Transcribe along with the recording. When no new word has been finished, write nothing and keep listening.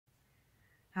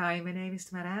Hi, my name is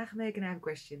Tamara Hagemeek and I have a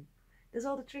question. Does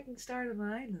all the trekking start on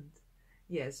an island?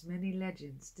 Yes, many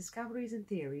legends, discoveries and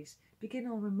theories begin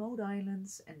on remote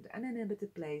islands and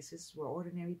uninhabited places where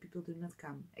ordinary people do not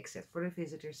come, except for the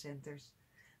visitor centers.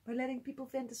 By letting people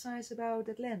fantasize about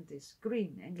Atlantis,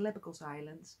 Green and Galapagos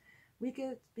Islands, we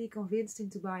could be convinced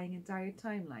into buying entire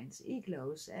timelines,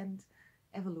 igloos and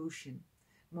evolution.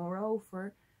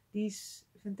 Moreover, these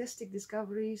fantastic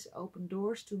discoveries open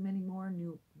doors to many more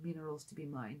new minerals to be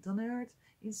mined on Earth,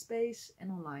 in space,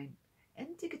 and online,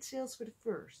 and ticket sales for the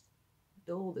first,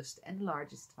 the oldest, and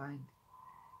largest find.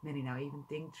 Many now even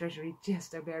think treasury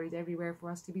chests are buried everywhere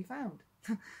for us to be found.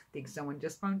 Think someone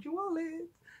just found your wallet.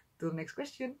 Till the next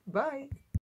question. Bye.